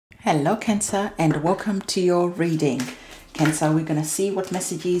Hello Cancer, and welcome to your reading. Cancer, we're going to see what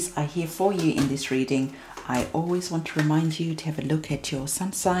messages are here for you in this reading. I always want to remind you to have a look at your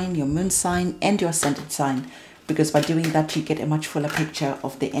sun sign, your moon sign and your ascendant sign, because by doing that you get a much fuller picture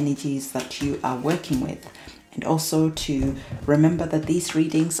of the energies that you are working with. And also to remember that these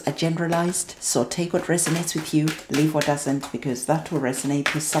readings are generalized, so take what resonates with you, leave what doesn't, because that will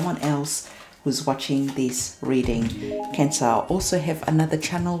resonate with someone else who's watching this reading. Cancer, I also have another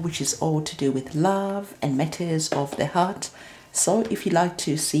channel which is all to do with love and matters of the heart. So if you'd like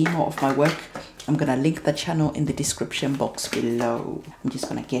to see more of my work, I'm going to link the channel in the description box below. I'm just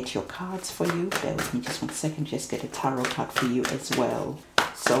going to get your cards for you. Bear with me just 1 second, just get a tarot card for you as well.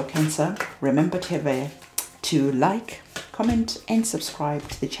 So Cancer, remember to like, comment and subscribe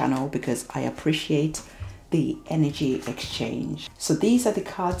to the channel because I appreciate the energy exchange. So these are the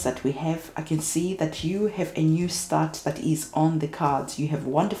cards that we have. I can see that you have a new start that is on the cards. You have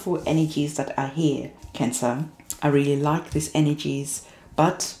wonderful energies that are here, Cancer. I really like these energies.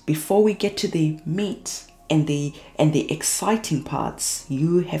 But before we get to the meat and the exciting parts,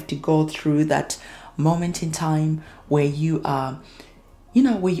 you have to go through that moment in time where you are,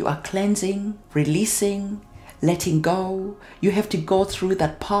 where you are cleansing, releasing, letting go. You have to go through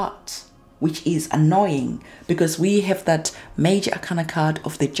that part, which is annoying because we have that major arcana card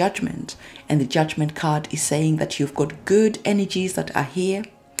of the judgment, and the judgment card is saying that you've got good energies that are here.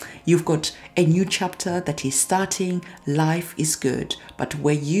 You've got a new chapter that is starting. Life is good, but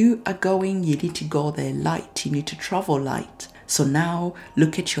where you are going, you need to go there light. You need to travel light. So now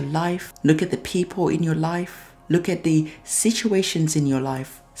look at your life, look at the people in your life, look at the situations in your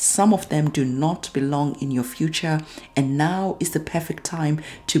life. Some of them do not belong in your future, and now is the perfect time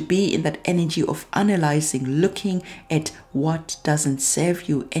to be in that energy of analyzing, looking at what doesn't serve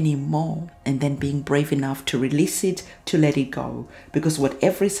you anymore, and then being brave enough to release it, to let it go. Because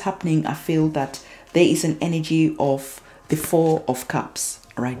whatever is happening, I feel that there is an energy of the Four of Cups,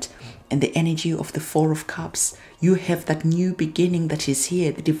 right? And the energy of the Four of Cups, you have that new beginning that is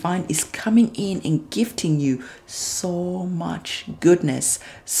here. The divine is coming in and gifting you so much goodness,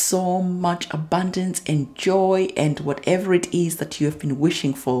 so much abundance and joy and whatever it is that you have been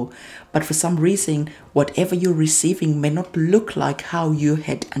wishing for. But for some reason, whatever you're receiving may not look like how you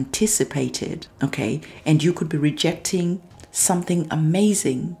had anticipated, okay? And you could be rejecting something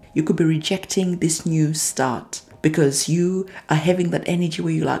amazing. You could be rejecting this new start because you are having that energy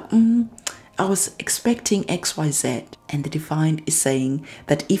where you're like, I was expecting XYZ, and the divine is saying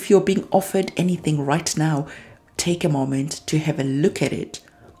that if you're being offered anything right now, take a moment to have a look at it,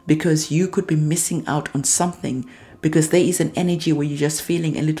 because you could be missing out on something, because there is an energy where you're just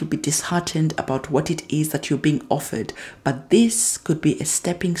feeling a little bit disheartened about what it is that you're being offered. But this could be a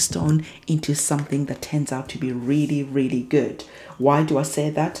stepping stone into something that turns out to be really, really good. Why do I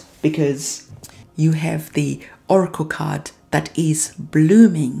say that? Because you have the Oracle card that is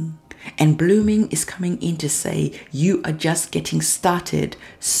blooming. And blooming is coming in to say you are just getting started.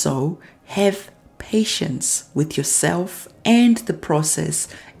 So have patience with yourself and the process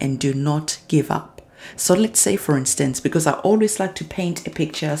and do not give up. So let's say, for instance, because I always like to paint a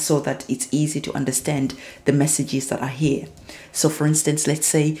picture so that it's easy to understand the messages that are here. So for instance, let's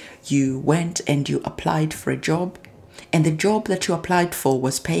say you went and you applied for a job, and the job that you applied for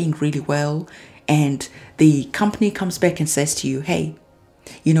was paying really well, and the company comes back and says to you, hey,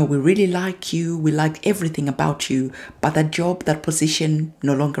 we really like you, we like everything about you, but that job, that position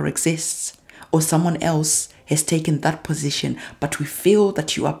no longer exists, or someone else has taken that position, but we feel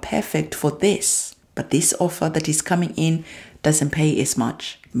that you are perfect for this. But this offer that is coming in doesn't pay as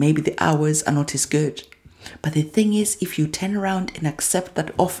much. Maybe the hours are not as good. But the thing is, if you turn around and accept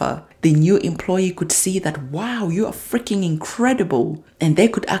that offer, the new employee could see that, wow, you are freaking incredible. And they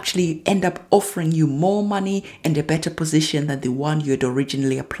could actually end up offering you more money and a better position than the one you had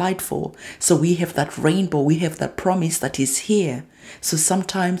originally applied for. So we have that rainbow, we have that promise that is here. So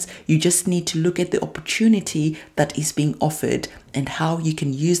sometimes you just need to look at the opportunity that is being offered and how you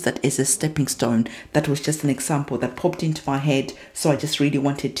can use that as a stepping stone. That was just an example that popped into my head. So I just really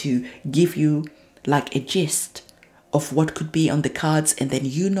wanted to give you like a gist of what could be on the cards, and then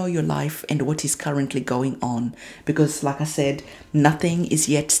your life and what is currently going on. Because like I said, nothing is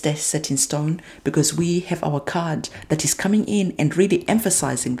yet set in stone, because we have our card that is coming in and really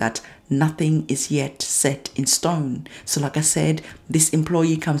emphasizing that nothing is yet set in stone. So like I said, this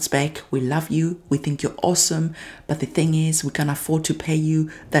employee comes back, we love you, we think you're awesome, but the thing is, we can't afford to pay you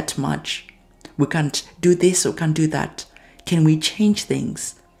that much. We can't do this or can't do that. Can we change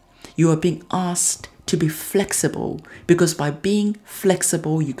things? You are being asked to be flexible, because by being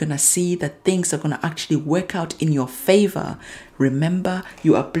flexible, you're going to see that things are going to actually work out in your favor. Remember,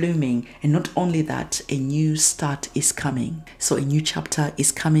 you are blooming, and not only that, a new start is coming. So a new chapter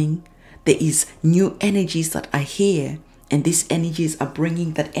is coming. There is new energies that are here, and these energies are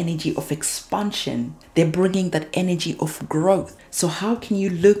bringing that energy of expansion. They're bringing that energy of growth. So how can you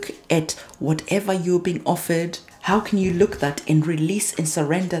look at whatever you're being offered? How can you look that and release and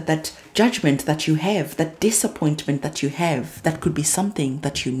surrender that judgment that you have, that disappointment that you have? That could be something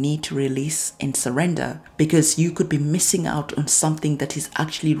that you need to release and surrender, because you could be missing out on something that is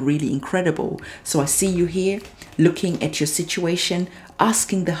actually really incredible. So I see you here looking at your situation,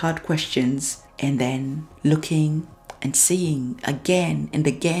 asking the hard questions, and then looking and seeing again and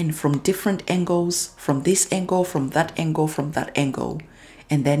again from different angles, from this angle, from that angle, from that angle.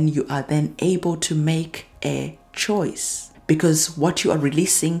 And then you are then able to make a choice, because what you are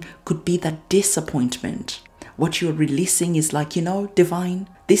releasing could be that disappointment. What you're releasing is like, you know, divine,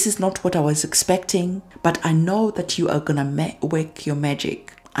 this is not what I was expecting, but I know that you are gonna work your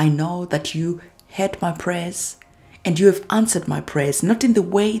magic. I know that you heard my prayers and you have answered my prayers, not in the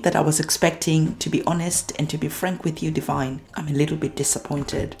way that I was expecting, to be honest and to be frank with you, divine. I'm a little bit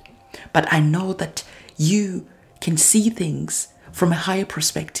disappointed, but I know that you can see things from a higher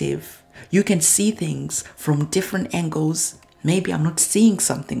perspective. You can see things from different angles. Maybe I'm not seeing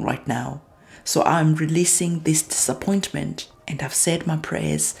something right now. So I'm releasing this disappointment, and I've said my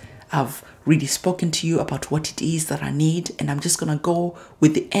prayers. I've really spoken to you about what it is that I need, and I'm just going to go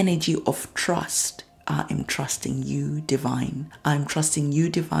with the energy of trust. I am trusting you, divine. I'm trusting you,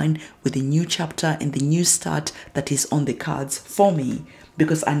 divine, with the new chapter and the new start that is on the cards for me.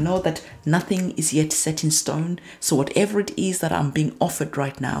 Because I know that nothing is yet set in stone. So whatever it is that I'm being offered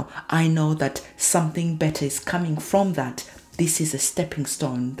right now, I know that something better is coming from that. This is a stepping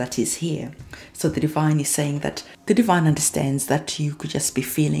stone that is here. So the divine is saying that the divine understands that you could just be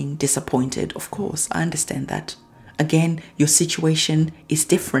feeling disappointed. Of course, I understand that. Again, your situation is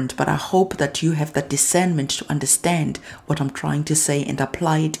different, but I hope that you have that discernment to understand what I'm trying to say and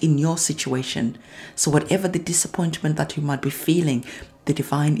apply it in your situation. So whatever the disappointment that you might be feeling, the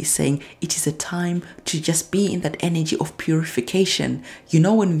divine is saying it is a time to just be in that energy of purification. You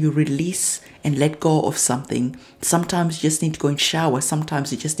know, when you release and let go of something, sometimes you just need to go and shower.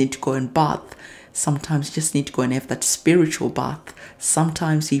 Sometimes you just need to go and bath. Sometimes you just need to go and have that spiritual bath.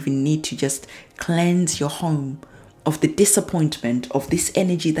 Sometimes you even need to just cleanse your home of the disappointment, of this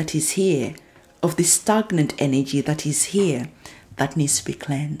energy that is here, of this stagnant energy that is here, that needs to be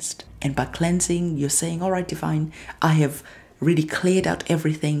cleansed. And by cleansing, you're saying, all right, divine, I have really cleared out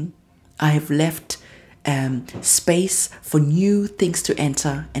everything. I have left space for new things to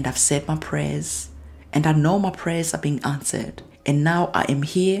enter, and I've said my prayers, and I know my prayers are being answered. And now I am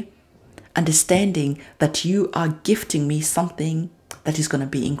here understanding that you are gifting me something that is going to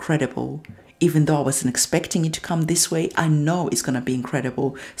be incredible. Even though I wasn't expecting it to come this way, I know it's going to be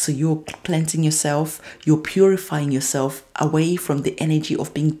incredible. So you're cleansing yourself, you're purifying yourself away from the energy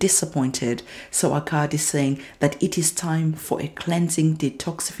of being disappointed. So our card is saying that it is time for a cleansing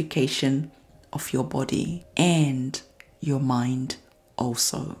detoxification of your body and your mind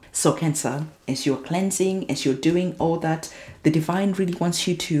also. So Cancer, as you're cleansing, as you're doing all that, the divine really wants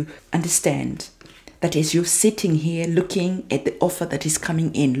you to understand that as you're sitting here looking at the offer that is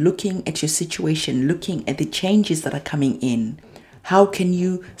coming in, looking at your situation, looking at the changes that are coming in, how can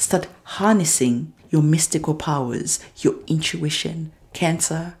you start harnessing your mystical powers, your intuition?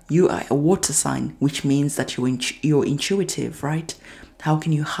 Cancer, you are a water sign, which means that you're intuitive, right? How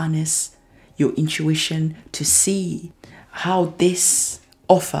can you harness your intuition to see how this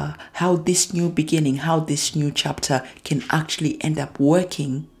offer, how this new beginning, how this new chapter can actually end up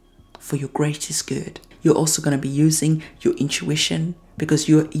working for your greatest good? You're also going to be using your intuition, because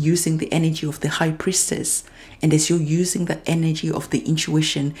you're using the energy of the high priestess. And as you're using that energy of the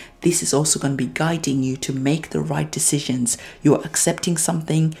intuition, this is also going to be guiding you to make the right decisions. You're accepting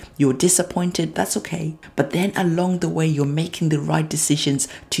something, you're disappointed, that's okay. But then along the way, you're making the right decisions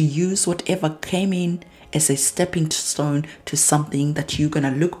to use whatever came in as a stepping stone to something that you're going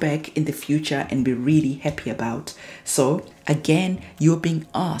to look back in the future and be really happy about. So again, you're being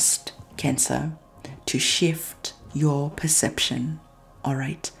asked, Cancer, to shift your perception. All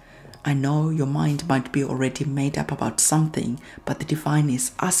right. I know your mind might be already made up about something, but the divine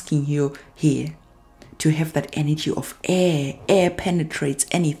is asking you here to have that energy of air. Air penetrates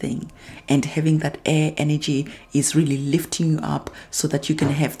anything, and having that air energy is really lifting you up so that you can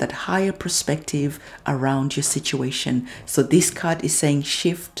have that higher perspective around your situation. So this card is saying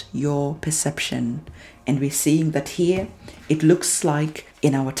shift your perception, and we're seeing that here it looks like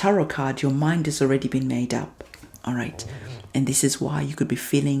in our tarot card, your mind has already been made up. All right. And this is why you could be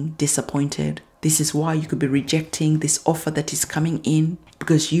feeling disappointed. This is why you could be rejecting this offer that is coming in,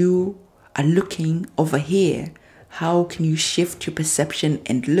 because you are looking over here. How can you shift your perception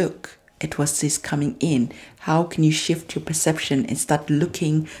and look at what is coming in? How can you shift your perception and start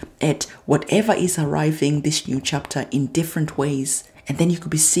looking at whatever is arriving this new chapter in different ways? And then you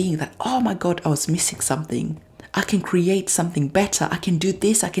could be seeing that, oh my God, I was missing something. I can create something better. I can do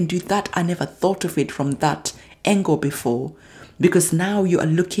this. I can do that. I never thought of it from that angle before. Because now you are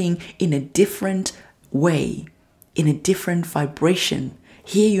looking in a different way, in a different vibration.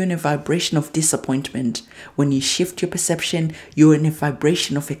 Here you're in a vibration of disappointment. When you shift your perception, you're in a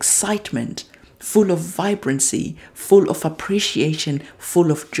vibration of excitement, full of vibrancy, full of appreciation,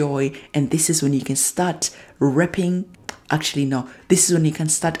 full of joy. And this is when you can start wrapping. Actually, no, this is when you can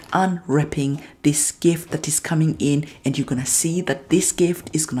start unwrapping this gift that is coming in, and you're going to see that this gift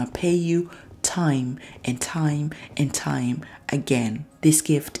is going to pay you time and time and time again. This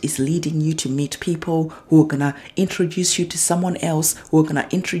gift is leading you to meet people who are going to introduce you to someone else, who are going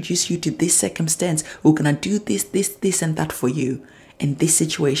to introduce you to this circumstance, who are going to do this and that for you. And this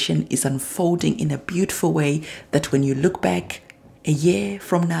situation is unfolding in a beautiful way that when you look back a year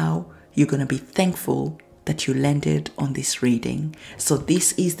from now, you're going to be thankful that you landed on this reading. So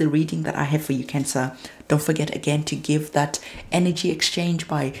this is the reading that I have for you, Cancer. Don't forget again to give that energy exchange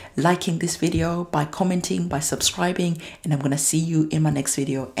by liking this video, by commenting, by subscribing, and I'm going to see you in my next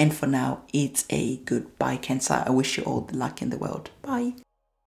video. And for now, it's a goodbye, Cancer. I wish you all the luck in the world. Bye.